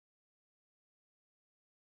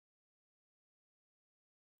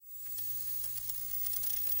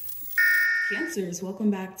Cancers,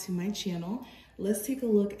 welcome back to my channel. Let's take a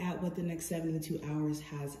look at what the next 72 hours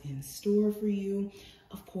has in store for you.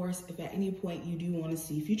 Of course, if at any point you do want to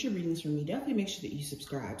see future readings from me, definitely make sure that you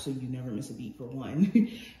subscribe so you never miss a beat, for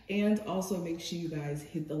one. And also make sure you guys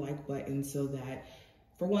hit the like button so that,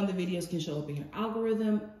 for one, the videos can show up in your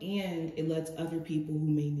algorithm and it lets other people who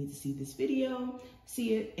may need to see this video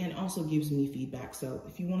see it, and also gives me feedback. So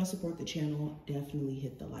if you want to support the channel, definitely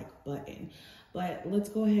hit the like button. But let's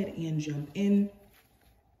go ahead and jump in.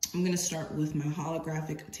 I'm going to start with my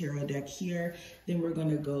holographic tarot deck here. Then we're going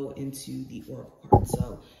to go into the oracle card.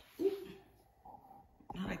 So,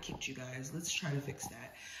 now I kicked you guys. Let's try to fix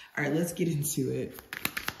that. All right, let's get into it.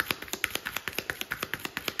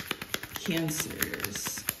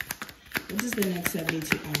 Cancers. What does the next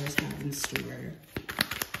 72 hours have in store?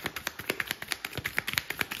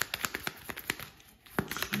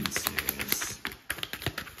 Cancers.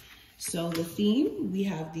 So the theme, we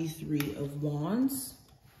have the Three of Wands.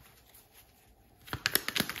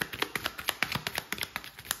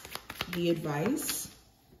 The advice,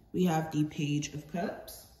 we have the Page of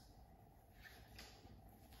Cups.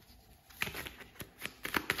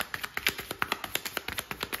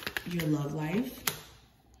 Your love life,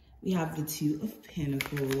 we have the Two of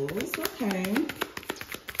Pentacles, okay.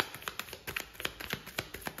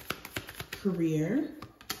 Career,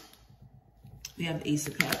 we have Ace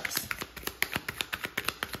of Cups.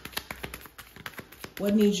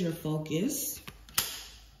 What needs your focus?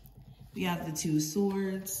 We have the Two of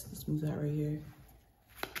Swords. Let's move that right here.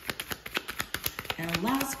 And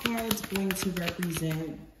last card's going to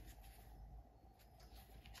represent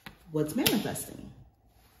what's manifesting.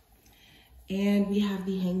 And we have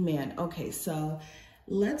the Hangman. Okay, so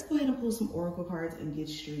let's go ahead and pull some oracle cards and get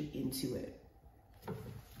straight into it.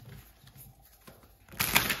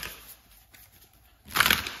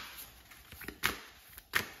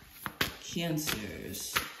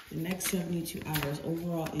 Cancers, the next 72 hours,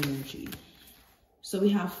 overall energy. So we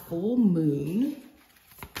have full moon.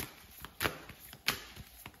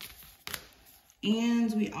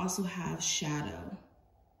 And we also have shadow.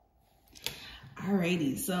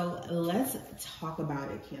 Alrighty, so let's talk about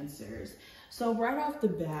it, Cancers. So right off the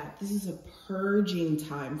bat, this is a purging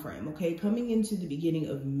time frame, okay? Coming into the beginning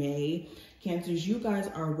of May, Cancers, you guys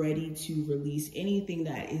are ready to release anything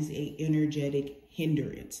that is a energetic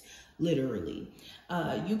hindrance, literally.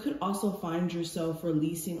 You could also find yourself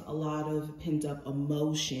releasing a lot of pent-up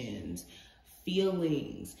emotions,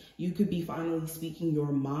 feelings. You could be finally speaking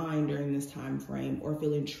your mind during this time frame, or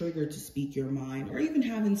feeling triggered to speak your mind, or even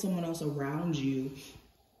having someone else around you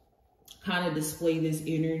kind of display this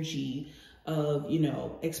energy of, you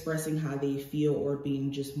know, expressing how they feel or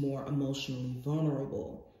being just more emotionally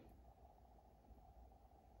vulnerable.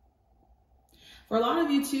 For a lot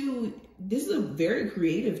of you too, this is a very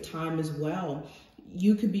creative time as well.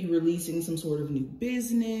 You could be releasing some sort of new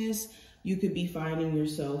business. You could be finding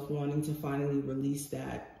yourself wanting to finally release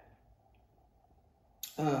that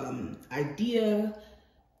idea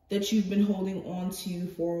that you've been holding on to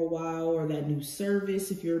for a while, or that new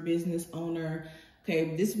service if you're a business owner.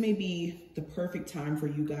 Okay, this may be the perfect time for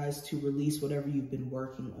you guys to release whatever you've been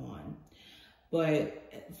working on.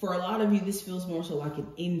 But for a lot of you, this feels more so like an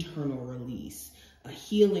internal release, a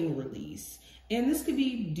healing release. And this could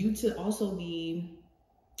be due to also the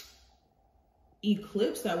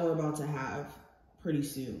eclipse that we're about to have pretty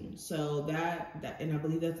soon. So and I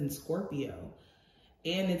believe that's in Scorpio.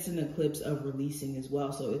 And it's an eclipse of releasing as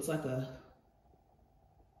well. So it's like a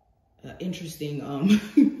interesting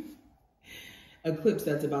eclipse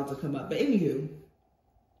that's about to come up. But anywho,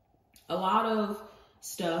 a lot of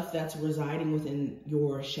stuff that's residing within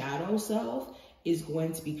your shadow self is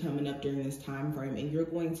going to be coming up during this time frame, and you're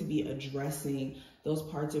going to be addressing those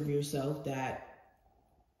parts of yourself that,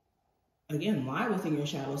 again, lie within your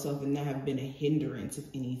shadow self and that have been a hindrance, if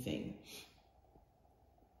anything.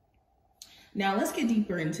 Now let's get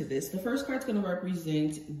deeper into this. The first card's going to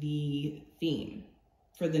represent the theme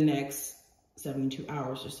for the next 72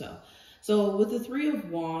 hours or so. So with the Three of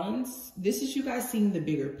Wands, this is you guys seeing the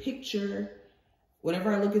bigger picture.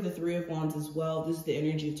 Whenever I look at the Three of Wands as well, this is the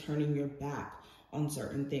energy of turning your back on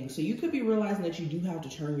certain things. So you could be realizing that you do have to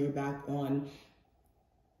turn your back on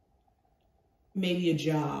maybe a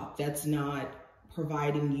job that's not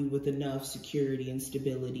providing you with enough security and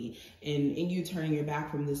stability. And in you turning your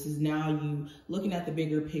back from this is now you looking at the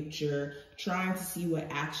bigger picture, trying to see what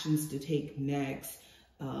actions to take next,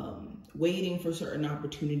 waiting for certain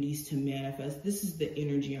opportunities to manifest. This is the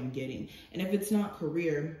energy I'm getting. And if it's not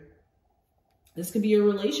career, this could be a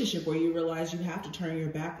relationship where you realize you have to turn your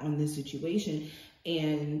back on this situation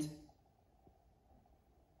and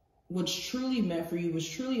what's truly meant for you, what's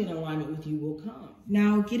truly in alignment with you will come.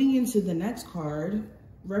 Now, getting into the next card,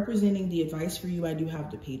 representing the advice for you, I do have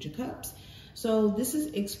the Page of Cups. So this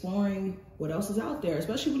is exploring what else is out there,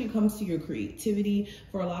 especially when it comes to your creativity.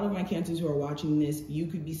 For a lot of my Cancers who are watching this, you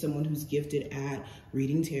could be someone who's gifted at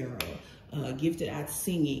reading tarot, gifted at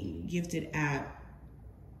singing, gifted at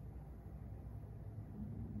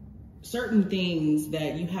certain things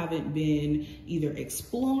that you haven't been either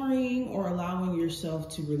exploring or allowing yourself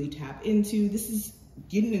to really tap into. This is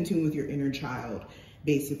getting in tune with your inner child,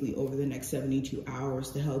 basically, over the next 72 hours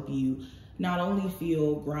to help you not only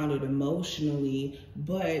feel grounded emotionally,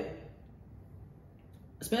 but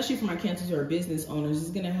especially for my Cancers who are business owners, it's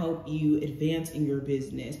going to help you advance in your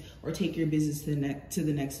business or take your business to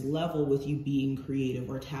the next level with you being creative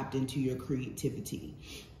or tapped into your creativity.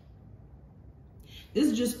 This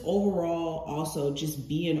is just overall also just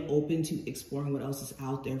being open to exploring what else is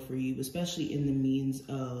out there for you, especially in the means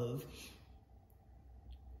of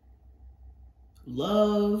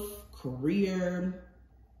love, career,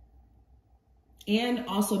 and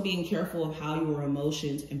also being careful of how your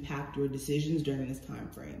emotions impact your decisions during this time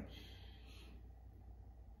frame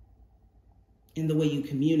and the way you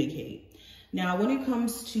communicate. Now, when it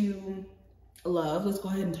comes to love, let's go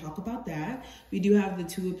ahead and talk about that. We do have the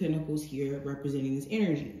Two of Pentacles here representing this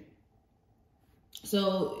energy.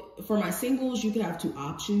 So for my singles, you could have two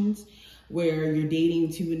options where you're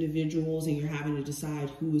dating two individuals and you're having to decide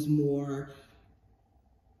who is more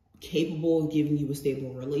capable of giving you a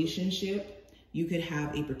stable relationship. You could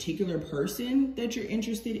have a particular person that you're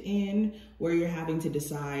interested in where you're having to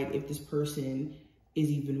decide if this person is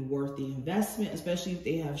even worth the investment, especially if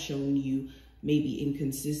they have shown you maybe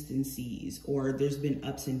inconsistencies or there's been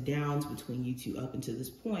ups and downs between you two up until this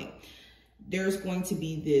point. There's going to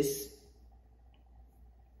be this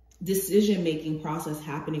decision-making process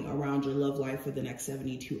happening around your love life for the next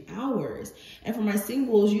 72 hours. And for my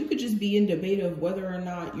singles, you could just be in debate of whether or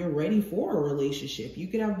not you're ready for a relationship. You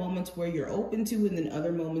could have moments where you're open to, and then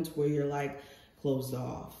other moments where you're like closed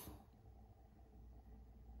off.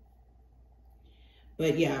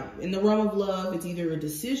 But yeah, in the realm of love, it's either a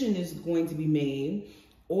decision is going to be made,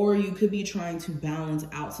 or you could be trying to balance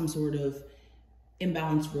out some sort of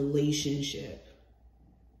imbalanced relationship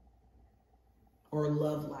or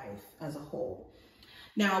love life as a whole.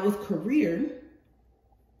 Now with career,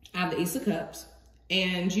 I have the Ace of Cups,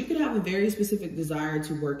 and you could have a very specific desire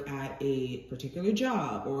to work at a particular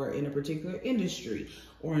job or in a particular industry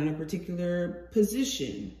or in a particular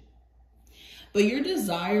position. But your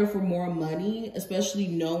desire for more money, especially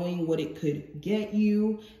knowing what it could get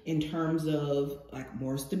you in terms of like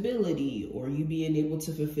more stability or you being able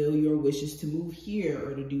to fulfill your wishes to move here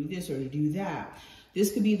or to do this or to do that.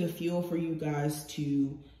 This could be the fuel for you guys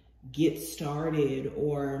to get started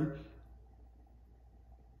or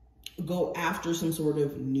go after some sort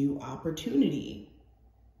of new opportunity.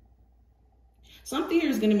 Something here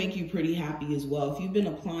is going to make you pretty happy as well. If you've been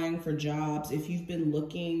applying for jobs, if you've been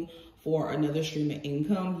looking for another stream of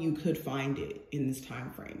income, you could find it in this time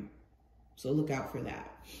frame. So look out for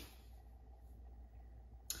that.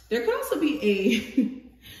 There could also be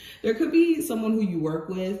there could be someone who you work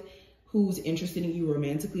with who's interested in you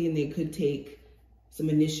romantically, and they could take some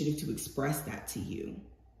initiative to express that to you.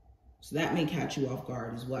 So that may catch you off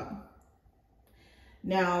guard as well.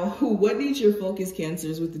 Now, what needs your focus,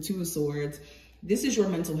 Cancers, with the Two of Swords? This is your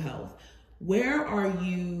mental health. Where are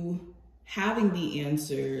you having the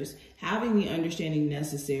answers, having the understanding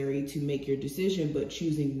necessary to make your decision, but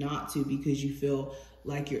choosing not to because you feel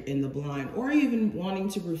like you're in the blind, or even wanting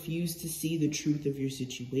to refuse to see the truth of your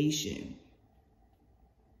situation?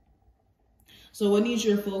 So what needs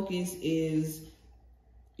your focus is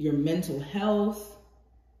your mental health,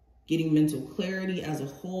 getting mental clarity as a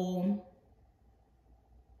whole.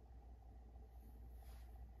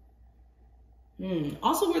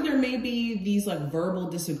 Also where there may be these like verbal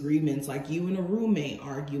disagreements, like you and a roommate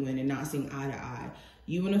arguing and not seeing eye to eye,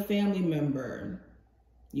 you and a family member,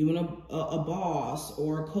 you and a boss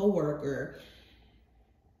or a coworker.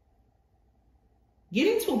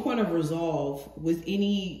 Getting to a point of resolve with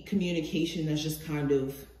any communication that's just kind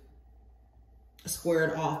of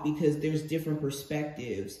squared off because there's different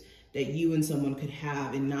perspectives that you and someone could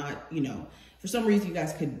have, and not, you know, for some reason you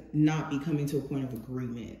guys could not be coming to a point of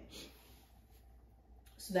agreement.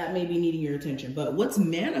 So that may be needing your attention. But what's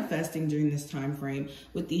manifesting during this time frame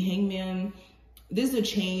with the Hangman, this is a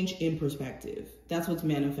change in perspective. That's what's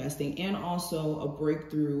manifesting, and also a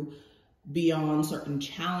breakthrough beyond certain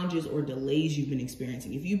challenges or delays you've been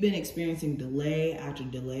experiencing. If you've been experiencing delay after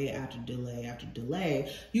delay after delay after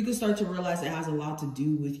delay, you can start to realize it has a lot to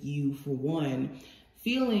do with you, for one,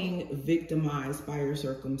 feeling victimized by your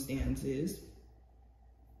circumstances,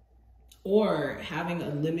 or having a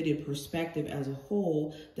limited perspective as a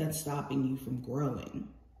whole that's stopping you from growing.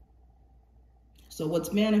 So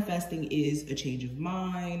what's manifesting is a change of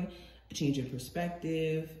mind, a change in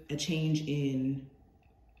perspective, a change in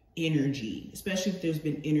energy, especially if there's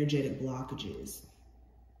been energetic blockages.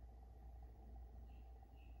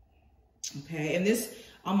 Okay, and this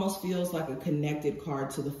almost feels like a connected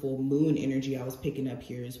card to the full moon energy I was picking up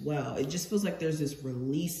here as well. It just feels like there's this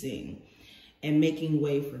releasing and making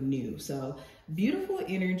way for new. So beautiful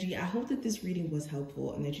energy. I hope that this reading was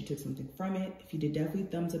helpful and that you took something from it. If you did, definitely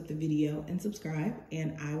thumbs up the video and subscribe,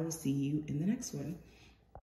 and I will see you in the next one.